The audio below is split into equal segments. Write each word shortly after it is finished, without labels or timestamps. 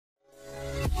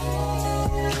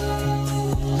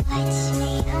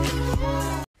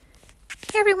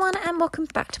everyone and welcome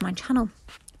back to my channel.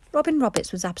 Robin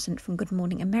Roberts was absent from Good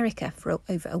Morning America for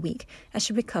over a week as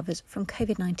she recovers from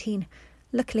COVID-19.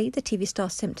 Luckily, the TV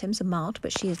star's symptoms are mild,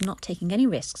 but she is not taking any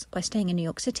risks by staying in New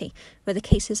York City, where the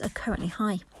cases are currently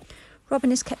high.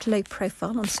 Robin has kept a low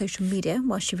profile on social media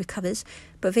while she recovers,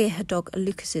 but via her dog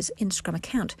Lucas's Instagram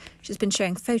account, she's been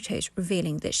sharing photos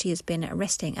revealing that she has been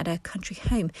resting at her country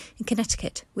home in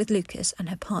Connecticut with Lucas and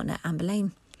her partner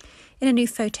Abilene. In a new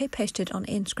photo posted on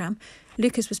Instagram,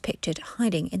 Lucas was pictured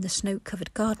hiding in the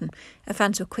snow-covered garden, and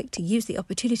fans were quick to use the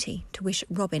opportunity to wish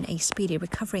Robin a speedy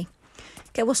recovery.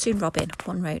 "Get well soon, Robin,"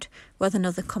 one wrote, while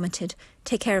another commented,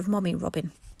 "Take care of Mommy,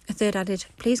 Robin." A third added,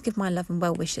 "Please give my love and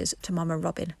well wishes to Mama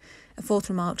Robin." A fourth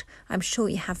remarked, "I'm sure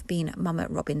you have been Mama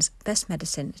Robin's best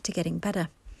medicine to getting better."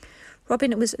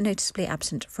 Robin was noticeably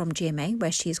absent from GMA,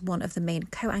 where she is one of the main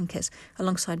co-anchors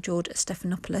alongside George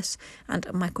Stephanopoulos and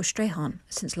Michael Strahan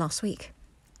since last week.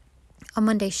 On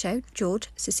Monday's show, George,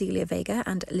 Cecilia Vega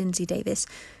and Lindsay Davis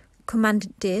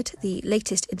commandeered the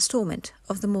latest instalment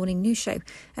of the morning news show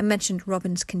and mentioned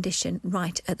Robin's condition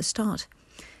right at the start.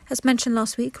 As mentioned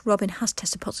last week, Robin has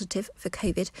tested positive for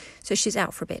COVID, so she's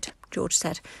out for a bit, George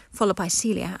said, followed by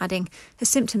Celia adding, "Her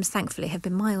symptoms thankfully have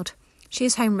been mild. She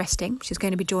is home resting. She's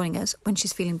going to be joining us when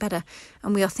she's feeling better,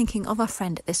 and we are thinking of our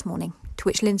friend this morning," to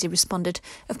which Lindsay responded,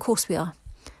 "Of course we are."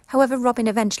 However, Robin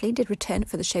eventually did return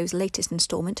for the show's latest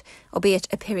instalment,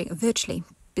 albeit appearing virtually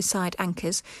beside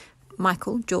anchors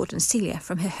Michael, George and Celia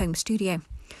from her home studio.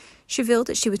 She revealed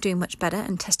that she was doing much better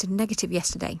and tested negative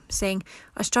yesterday, saying,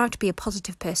 "I strive to be a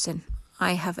positive person.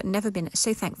 I have never been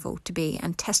so thankful to be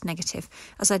and test negative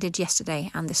as I did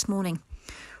yesterday and this morning."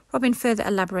 Robin further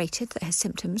elaborated that her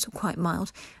symptoms were quite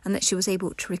mild and that she was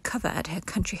able to recover at her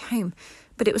country home,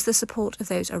 but it was the support of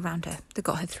those around her that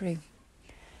got her through.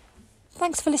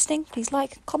 Thanks for listening. Please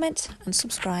like, comment and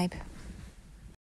subscribe.